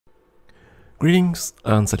Greetings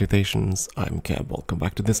and salutations, I'm Keb. Welcome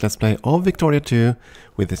back to this Let's Play of Victoria 2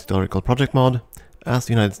 with the historical project mod as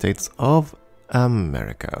the United States of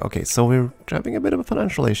America. Okay, so we're having a bit of a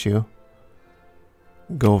financial issue.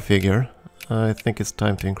 Go figure. I think it's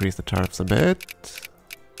time to increase the tariffs a bit.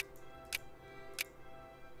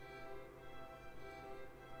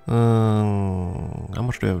 How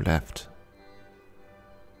much do we have left?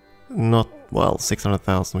 Not, well,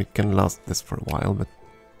 600,000. We can last this for a while, but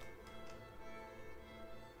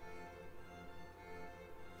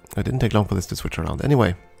it didn't take long for this to switch around.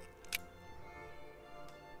 Anyway.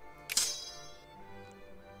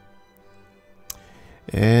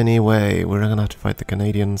 We're gonna have to fight the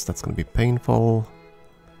Canadians. That's gonna be painful.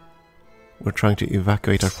 We're trying to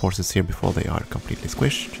evacuate our forces here before they are completely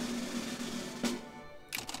squished.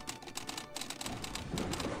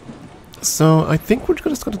 So I think we're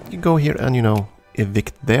just gonna go here and, you know,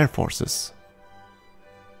 evict their forces.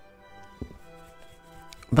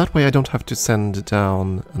 That way I don't have to send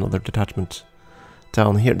down another detachment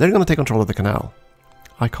down here. They're gonna take control of the canal.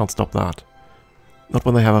 I can't stop that. Not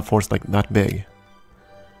when they have a force like that big.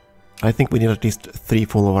 I think we need at least 3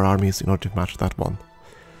 full of our armies in order to match that one.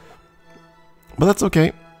 But that's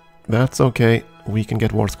okay. That's okay. We can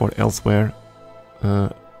get war score elsewhere.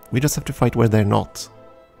 We just have to fight where they're not.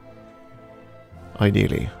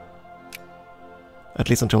 Ideally. At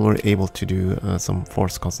least until we're able to do some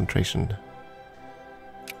force concentration.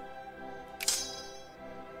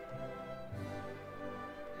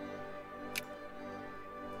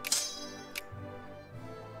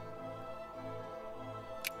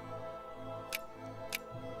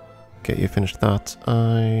 Okay, you finished that.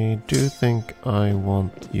 I do think I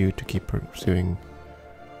want you to keep pursuing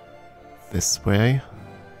this way.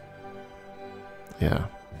 Yeah.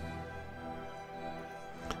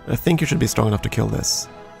 I think you should be strong enough to kill this.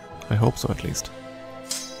 I hope so, at least.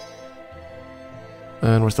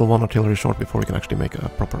 And we're still 1 artillery short before we can actually make a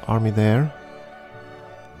proper army there.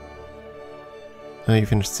 You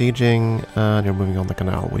finished sieging, and you're moving on the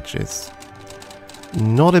canal, which is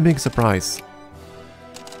not a big surprise.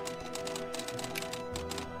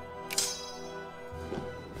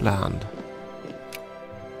 Land.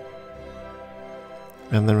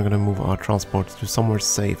 And then we're gonna move our transport to somewhere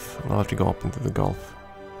safe. We'll have to go up into the Gulf.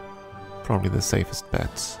 Probably the safest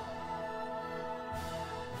bet.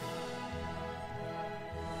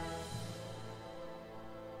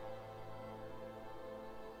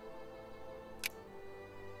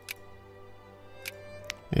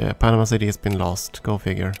 Yeah, Panama City has been lost. Go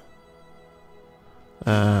figure.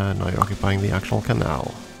 Now you're occupying the actual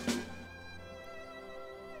canal.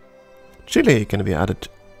 Chile can be added,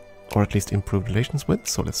 or at least improved relations with,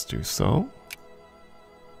 so let's do so.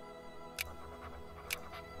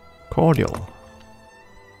 Cordial.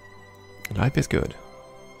 Life is good.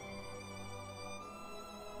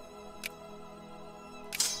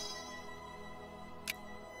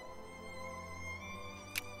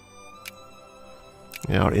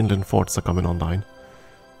 Yeah, our inland forts are coming online.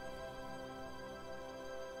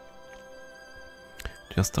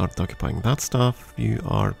 Just start occupying that stuff. You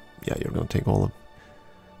are... yeah, you're gonna take all of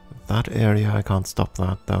that area. I can't stop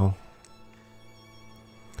that, though.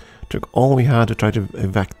 Took all we had to try to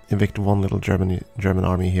evict one little German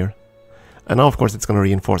army here. And now, of course, it's gonna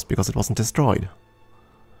reinforce because it wasn't destroyed.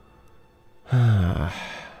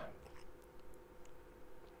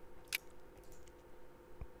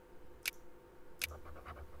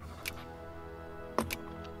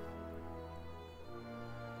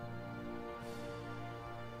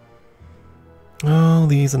 Oh,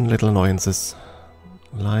 these and little annoyances.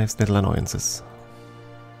 Life's little annoyances.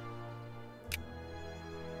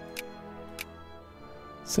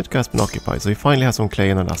 Sitka has been occupied, so we finally have some clay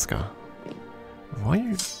in Alaska. Why are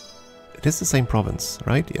you... It is the same province,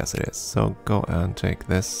 right? Yes, it is. So go and take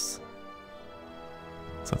this.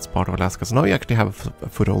 So that's part of Alaska. So now we actually have a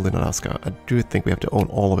foothold in Alaska. I do think we have to own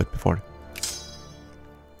all of it before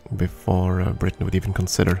Britain would even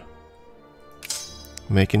consider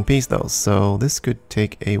making peace, though, so this could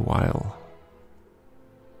take a while.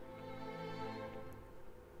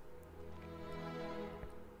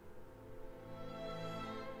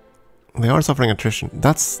 They are suffering attrition.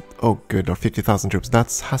 That's... oh good, or 50,000 troops.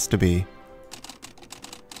 That has to be...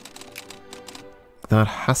 that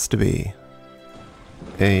has to be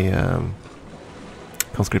a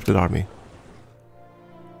conscripted army.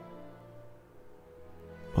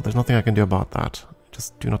 But there's nothing I can do about that. I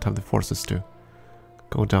just do not have the forces to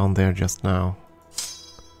go down there just now.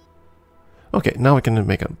 Okay, now we can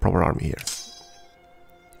make a proper army here.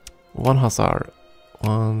 1 hussar.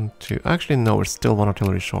 1, 2... actually, no, we're still 1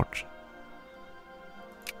 artillery short.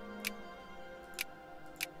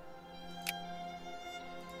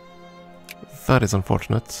 That is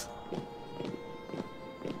unfortunate.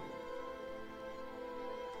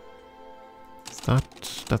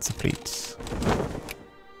 That's a fleet.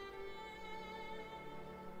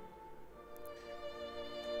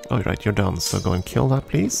 Oh, right, you're done. So go and kill that,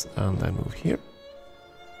 please, and then move here.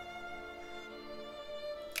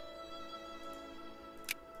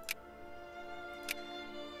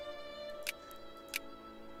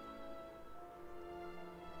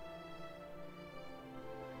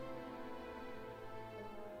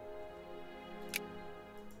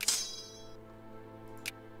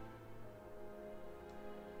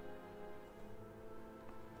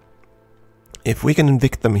 If we can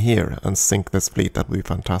evict them here and sink this fleet, that would be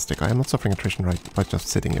fantastic. I am not suffering attrition right by just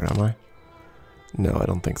sitting here, am I? No, I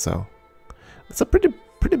don't think so. It's a pretty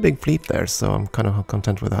big fleet there, so I'm kind of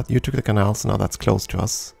content with that. You took the canal, so now that's close to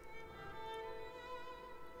us.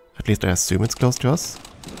 At least I assume it's close to us.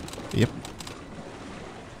 Yep.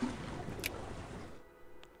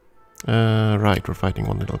 Right, we're fighting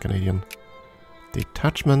one little Canadian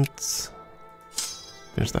detachment.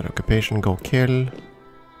 Finish that occupation, go kill.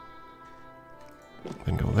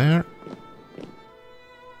 Then go there.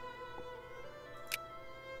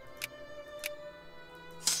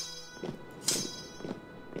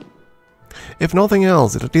 If nothing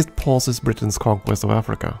else, it at least pauses Britain's conquest of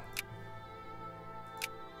Africa.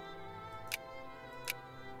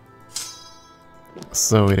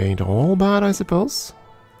 So it ain't all bad, I suppose.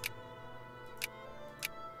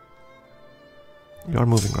 You are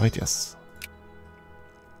moving, right? Yes.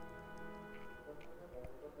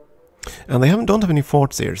 And they don't have any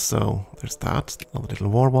forts here, so there's that. Another little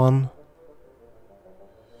war one.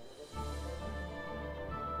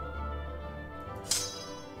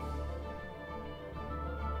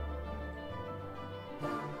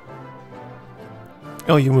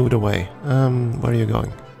 Oh, you moved away. Where are you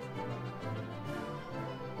going?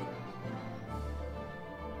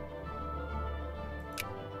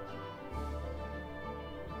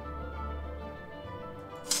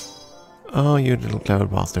 Oh, you little clever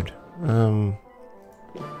bastard.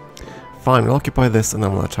 Fine, we'll occupy this and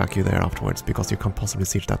then we'll attack you there afterwards, because you can't possibly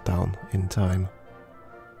siege that down in time.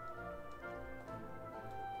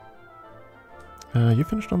 You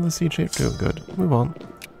finished on the siege here too, good. Move on.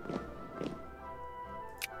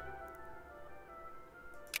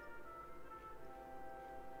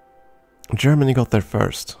 Germany got there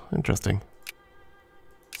first. Interesting.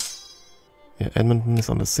 Yeah, Edmonton is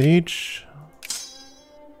on the siege.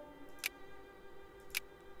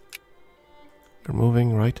 They're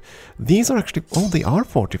moving, right? These are actually... Oh, they are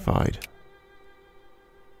fortified.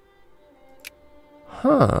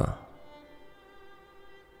 Huh.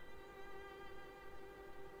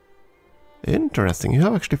 Interesting. You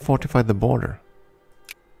have actually fortified the border.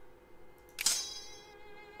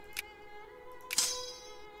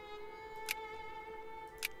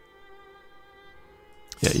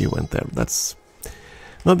 Yeah, you went there. That's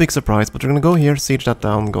no big surprise, but we're gonna go here, siege that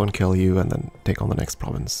down, go and kill you, and then take on the next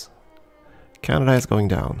province. Canada is going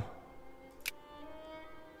down.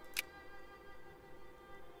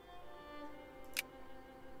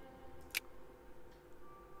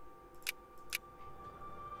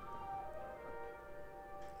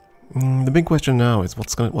 The big question now is what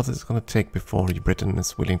is it gonna take before Britain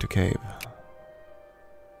is willing to cave?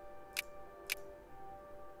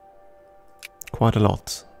 Quite a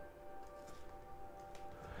lot.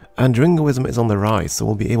 And Dringoism is on the rise, so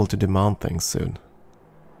we'll be able to demand things soon.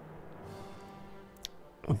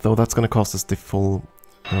 Though that's going to cost us the full...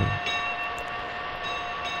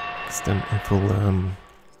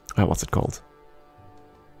 what's it called?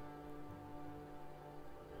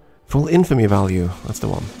 Full infamy value, that's the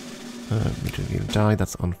one. You died,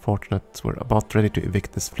 that's unfortunate. We're about ready to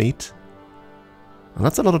evict this fleet. And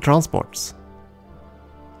that's a lot of transports.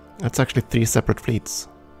 That's actually 3 separate fleets.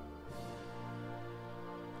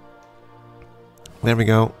 There we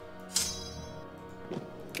go.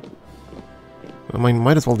 I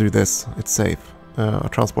might as well do this, it's safe. Our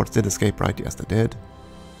transports did escape, right? Yes, they did.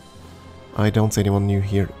 I don't see anyone new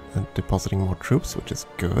here depositing more troops, which is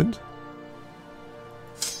good.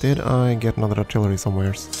 Did I get another artillery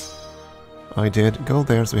somewheres? I did. Go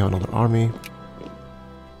there, so we have another army.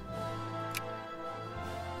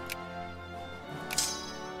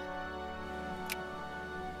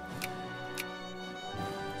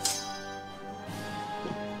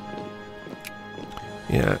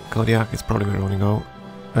 Yeah, Kodiak is probably where we want to go.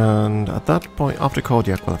 And at that point, after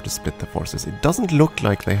Kodiak, we'll have to split the forces. It doesn't look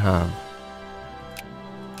like they have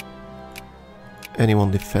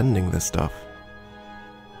anyone defending this stuff.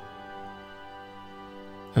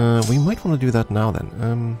 We might want to do that now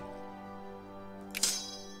then.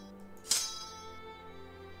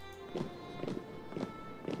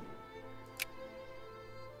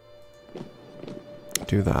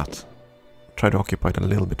 do that. Try to occupy it a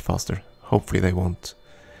little bit faster. Hopefully they won't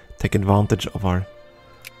take advantage of our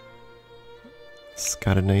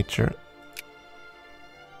scattered nature.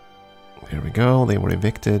 There we go, they were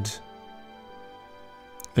evicted.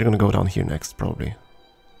 They're gonna go down here next, probably.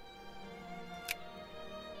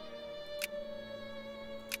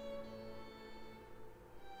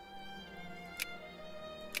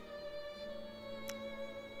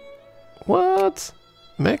 What?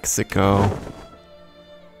 Mexico?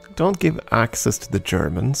 Don't give access to the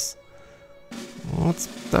Germans.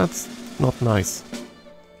 That's not nice.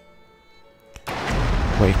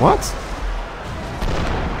 Wait, what?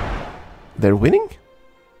 They're winning?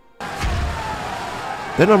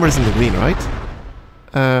 Their number is in the green, right?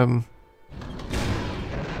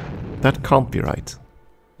 That can't be right.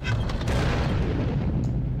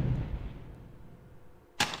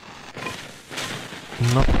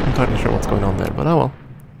 Not entirely sure what's going on there, but oh well.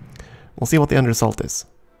 We'll see what the end result is.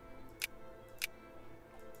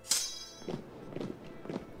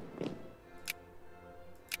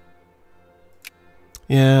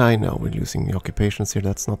 Yeah, I know we're losing the occupations here.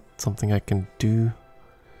 That's not something I can do.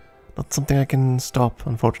 Not something I can stop,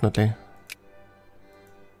 unfortunately.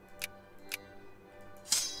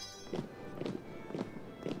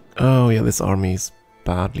 Oh yeah, this army is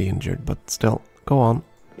badly injured, but still, go on.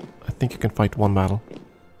 I think you can fight one battle.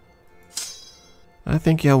 I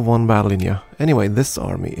think you have one battle in you. Anyway, this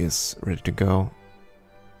army is ready to go.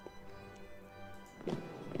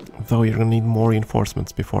 Though you're gonna need more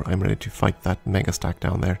reinforcements before I'm ready to fight that mega stack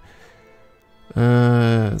down there.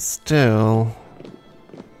 Still...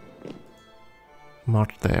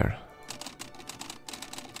 march there.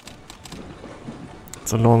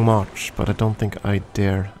 It's a long march, but I don't think I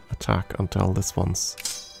dare attack until this one's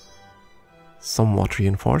somewhat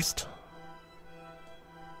reinforced.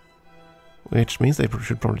 Which means they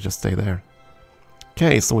should probably just stay there.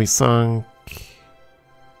 Okay, so we sunk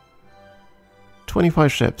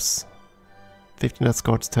 25 ships, 15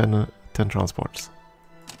 escorts, 10 transports.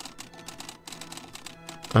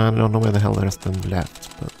 And I don't know where the hell the rest of them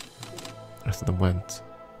left, but the rest of them went.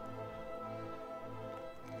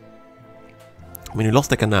 I mean, you lost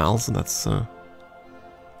the canal, so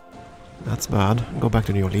that's bad. Go back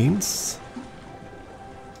to New Orleans.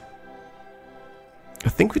 I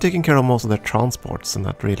think we're taking care of most of their transports, and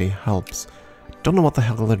that really helps. Don't know what the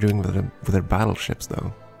hell they're doing with their battleships,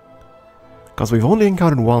 though. Because we've only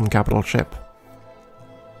encountered one capital ship.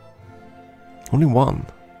 Only one.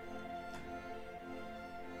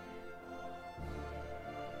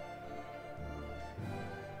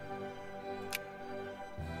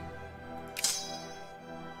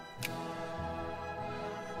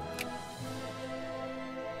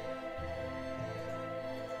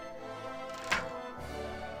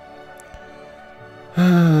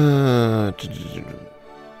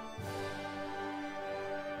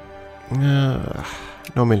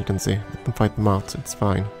 No militancy. Let them fight them out. It's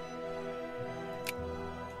fine.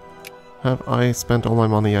 Have I spent all my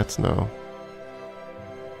money yet? No.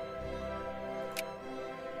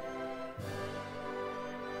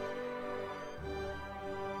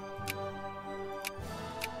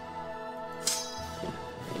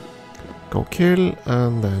 Go kill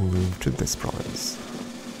and then move to this province.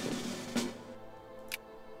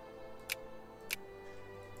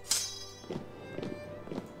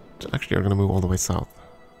 Actually, we're gonna move all the way south.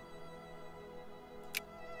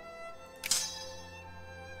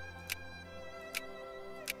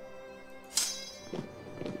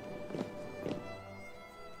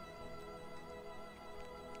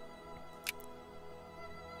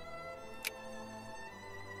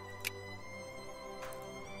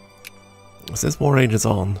 As this war rages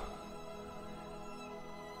on,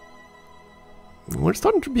 we're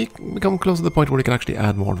starting to become close to the point where we can actually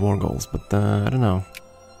add more war goals, but I don't know.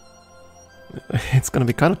 It's gonna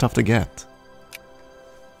be kind of tough to get.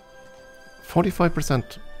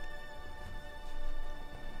 45%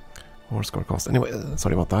 war score cost. Anyway,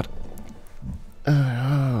 sorry about that.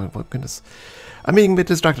 Oh my goodness. I'm being a bit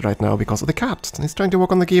distracted right now because of the cat. He's trying to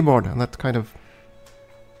walk on the keyboard, and that kind of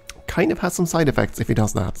has some side effects if he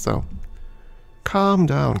does that, so... Calm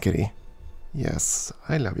down, kitty. Yes,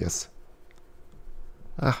 I love yes.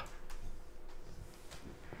 Ah.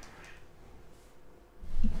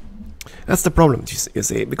 That's the problem, you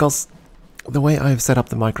see, because the way I've set up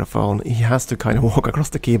the microphone, he has to kind of walk across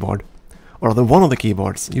the keyboard. Or rather, one of the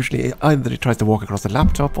keyboards. Usually either he tries to walk across the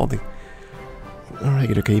laptop or the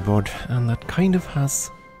regular keyboard, and that kind of has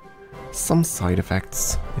some side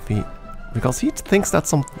effects. Because he thinks that's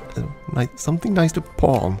something nice to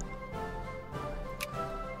pawn.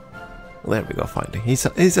 There we go, finally. He's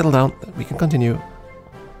settled down. We can continue.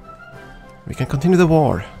 We can continue the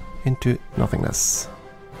war into nothingness.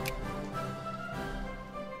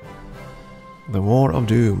 The War of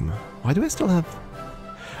Doom. Why do I still have...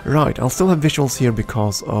 Right, I'll still have visuals here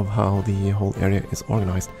because of how the whole area is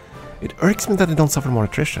organized. It irks me that they don't suffer more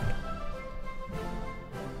attrition.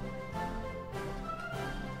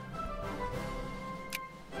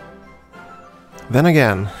 Then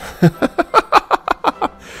again...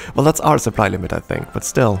 Well, that's our supply limit, I think, but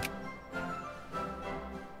still.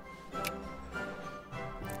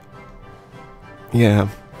 Yeah.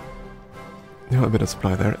 You have a bit of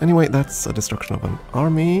supply there. Anyway, that's a destruction of an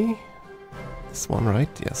army. This one, right?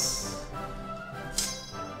 Yes.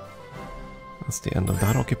 That's the end of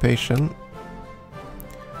that occupation.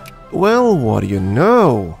 Well, what do you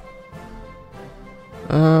know?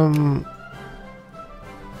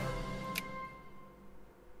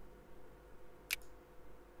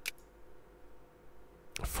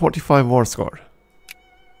 45 war score.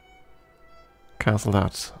 Cancel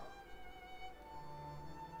that.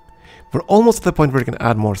 We're almost at the point where we can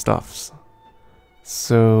add more stuffs.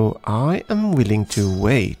 So I am willing to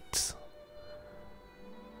wait.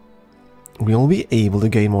 We'll be able to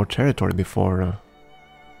gain more territory before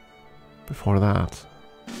that.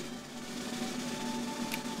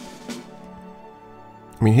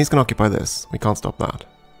 I mean, he's gonna occupy this. We can't stop that.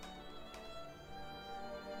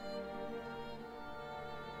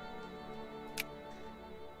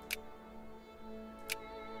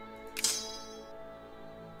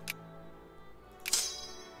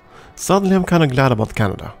 Suddenly I'm kind of glad about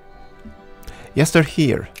Canada. Yes, they're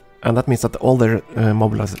here, and that means that all their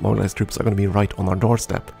mobilized troops are going to be right on our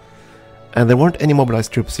doorstep. And there weren't any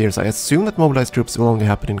mobilized troops here, so I assume that mobilized troops will only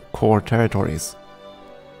happen in core territories.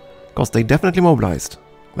 Because they definitely mobilized.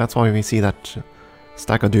 That's why we see that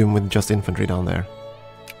stack of doom with just infantry down there.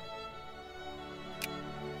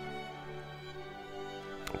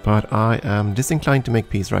 But I am disinclined to make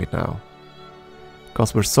peace right now.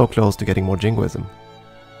 Because we're so close to getting more jingoism.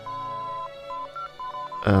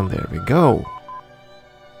 And there we go.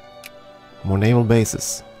 More naval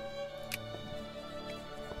bases.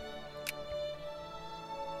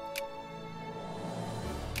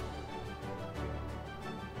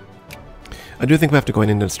 I do think we have to go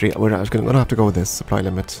in industry. We're going to have to go with this supply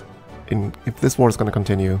limit. If this war is going to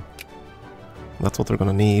continue, that's what we're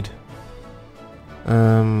going to need.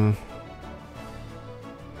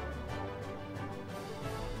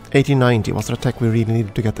 1890. What's the tech we really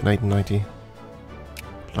needed to get in 1990?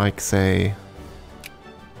 Like, say...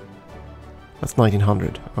 That's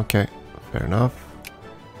 1900. Okay, fair enough.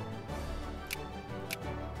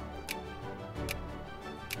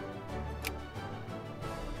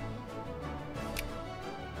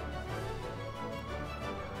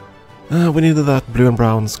 We needed that blue and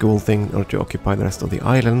brown school thing in order to occupy the rest of the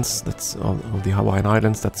islands. That's of the Hawaiian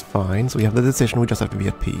Islands. That's fine. So we have the decision. We just have to be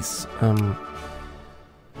at peace.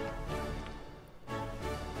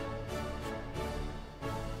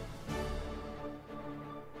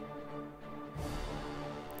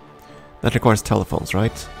 That requires telephones,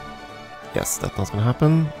 right? Yes, that's not gonna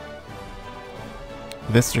happen.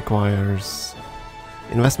 This requires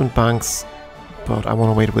investment banks, but I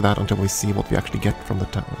want to wait with that until we see what we actually get from the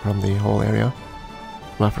whole area,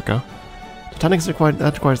 from Africa. Titanics required.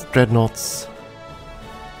 That requires dreadnoughts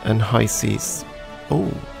and high seas. Oh.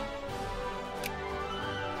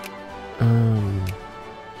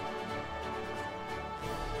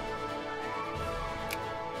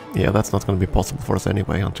 Yeah, that's not going to be possible for us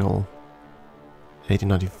anyway until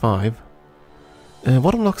 1895.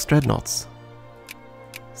 What unlocks dreadnoughts?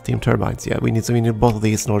 Steam turbines. Yeah, we need both of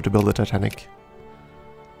these in order to build the Titanic.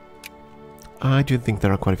 I do think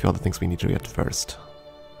there are quite a few other things we need to get first.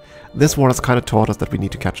 This war has kind of taught us that we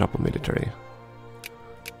need to catch up on military.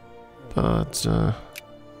 But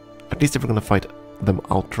at least if we're going to fight them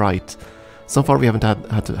outright. So far we haven't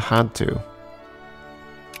had to.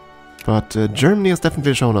 But Germany has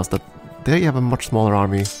definitely shown us that they have a much smaller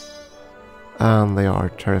army. And they are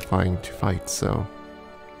terrifying to fight, so...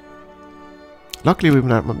 Luckily we've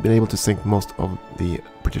been able to sink most of the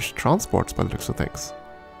British transports by the looks of things.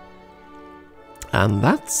 And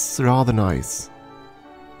that's rather nice.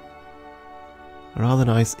 Rather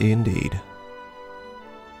nice indeed.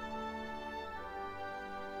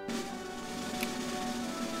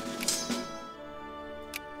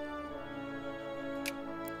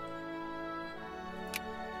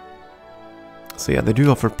 So yeah, they do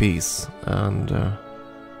offer peace, and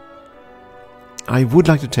I would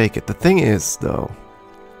like to take it. The thing is, though,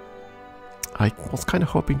 I was kind of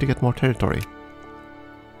hoping to get more territory.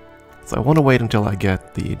 So I want to wait until I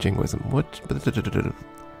get the jingoism. What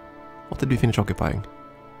did we finish occupying?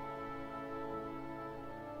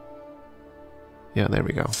 Yeah, there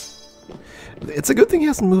we go. It's a good thing he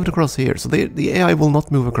hasn't moved across here, so the AI will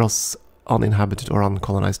not move across uninhabited or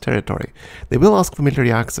uncolonized territory. They will ask for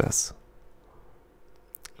military access.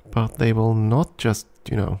 But they will not just,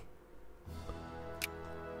 you know...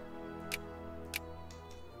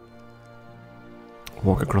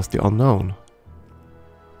 walk across the unknown.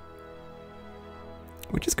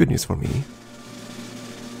 Which is good news for me.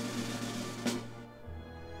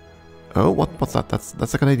 Oh, what's that? That's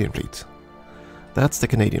the Canadian fleet. That's the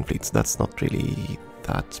Canadian fleet. That's not really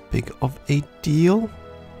that big of a deal.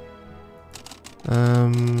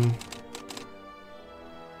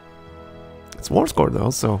 It's war score though,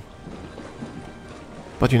 so...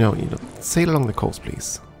 But you know, sail along the coast,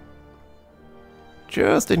 please.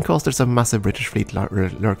 Just in case there's a massive British fleet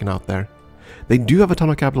lurking out there. They do have a ton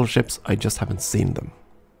of capital ships, I just haven't seen them.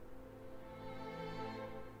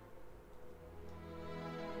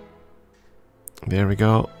 There we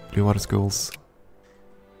go, Blue Water Schools.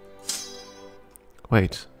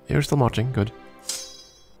 Wait, you're still marching, good.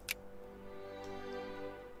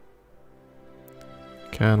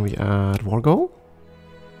 Can we add war goal?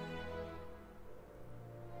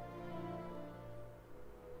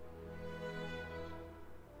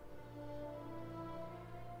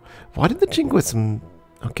 Why did the jingoism...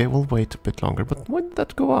 Okay, we'll wait a bit longer, but why did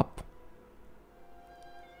that go up?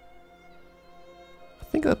 I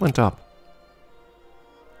think that went up.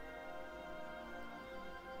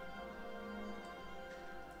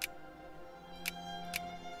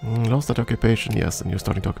 Lost that occupation, yes, and you're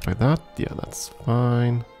starting to occupy that. Yeah, that's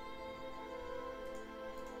fine.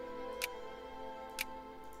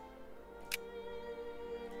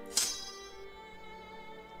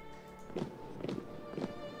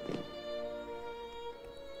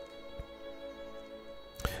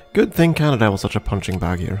 Good thing Canada was such a punching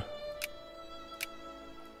bag here.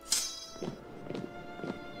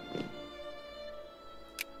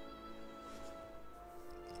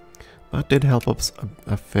 That did help us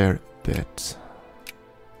a fair bit.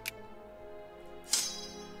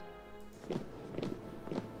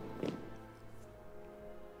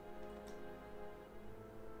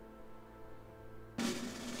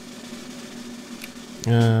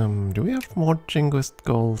 Do we have more jingoist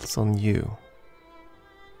goals on you?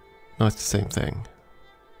 No, it's the same thing.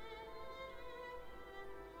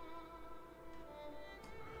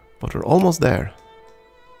 But we're almost there.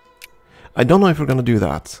 I don't know if we're gonna do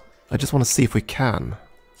that. I just want to see if we can.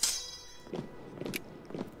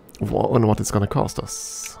 And what it's gonna cost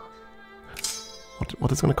us.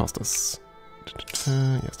 What it's gonna cost us.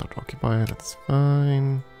 Yeah, start to occupy, that's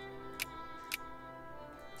fine.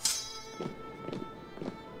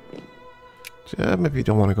 Yeah, maybe you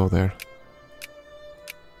don't want to go there.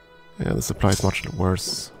 Yeah, the supply is much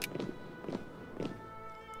worse.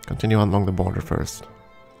 Continue on along the border first.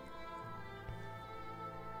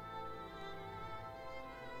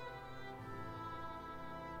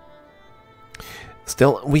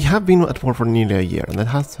 Still, we have been at war for nearly a year, and it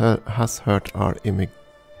has hurt our image.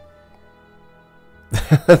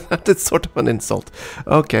 That is sort of an insult.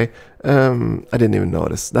 Okay, I didn't even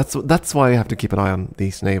notice. That's why I have to keep an eye on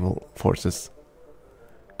these naval forces.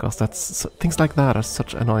 Because things like that are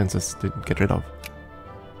such annoyances to get rid of.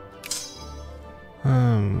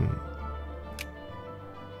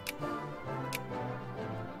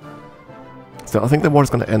 So I think the war is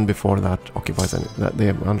going to end before that occupies that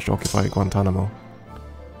they managed to occupy Guantanamo.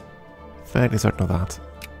 Fairly certain of that.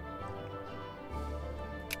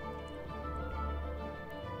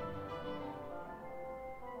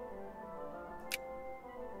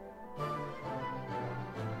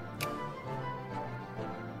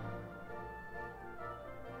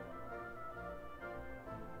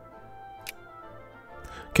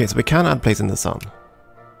 Okay, so we can add place in the sun.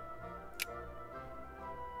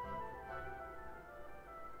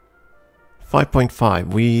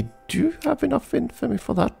 .5. We do have enough infamy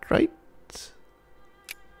for that, right?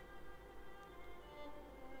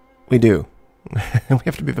 We do. We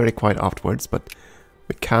have to be very quiet afterwards, but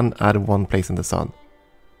we can add one place in the sun.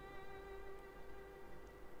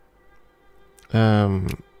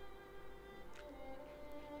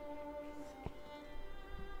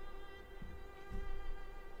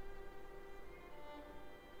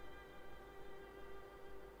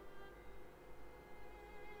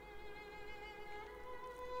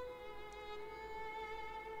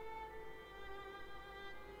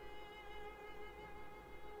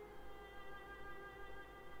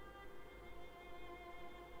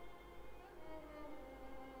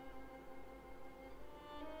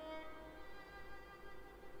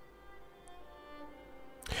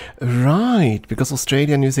 Right, because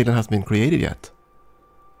Australia and New Zealand hasn't been created yet.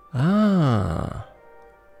 Ah.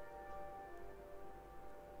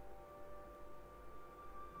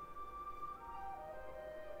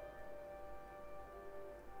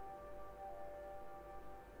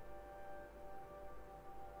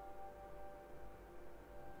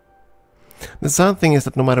 The sad thing is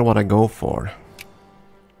that no matter what I go for,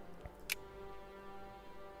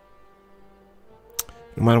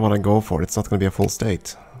 it's not going to be a full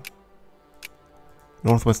state.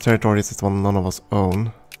 Northwest Territories is one none of us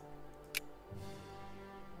own.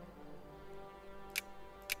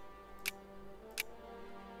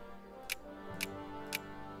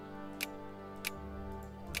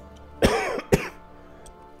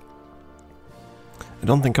 I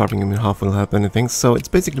don't think carving them in half will help anything, so it's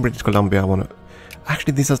basically British Columbia I want to...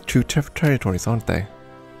 Actually, these are two territories, aren't they?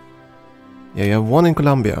 Yeah, you have one in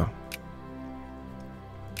Columbia.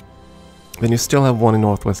 Then you still have one in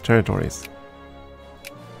Northwest Territories.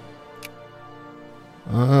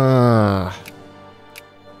 Ah.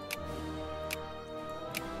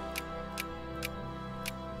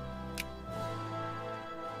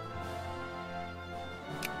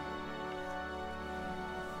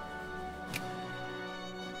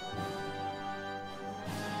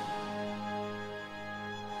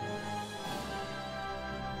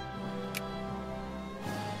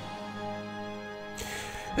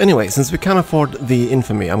 Anyway, since we can't afford the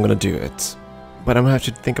infamy, I'm gonna do it. But I'm gonna have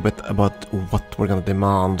to think a bit about what we're gonna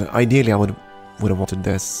demand. Ideally, I would have wanted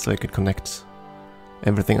this so I could connect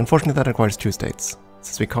everything. Unfortunately, that requires 2 states,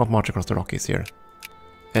 since we can't march across the Rockies here.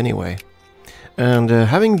 Anyway, and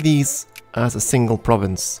having these as a single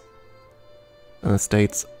province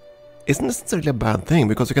states isn't necessarily a bad thing,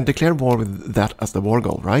 because we can declare war with that as the war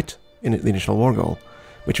goal, right? In the initial war goal,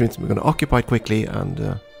 which means we're gonna occupy it quickly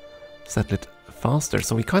and settle it faster.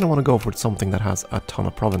 So we kind of want to go for something that has a ton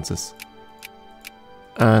of provinces.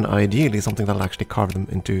 And ideally something that'll actually carve them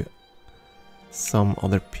into some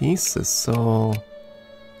other pieces. So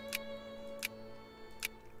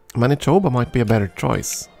Manitoba might be a better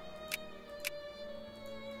choice.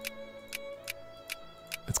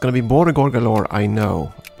 It's gonna be border gore galore, I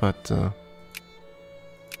know, but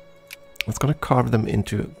it's gonna carve them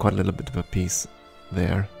into quite a little bit of a piece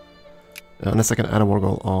there. Unless I can add a war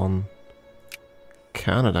goal on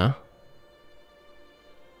Canada.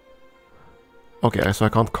 Okay, so I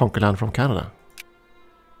can't conquer land from Canada.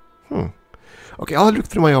 Okay, I'll look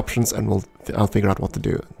through my options and I'll figure out what to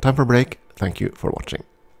do. Time for a break. Thank you for watching.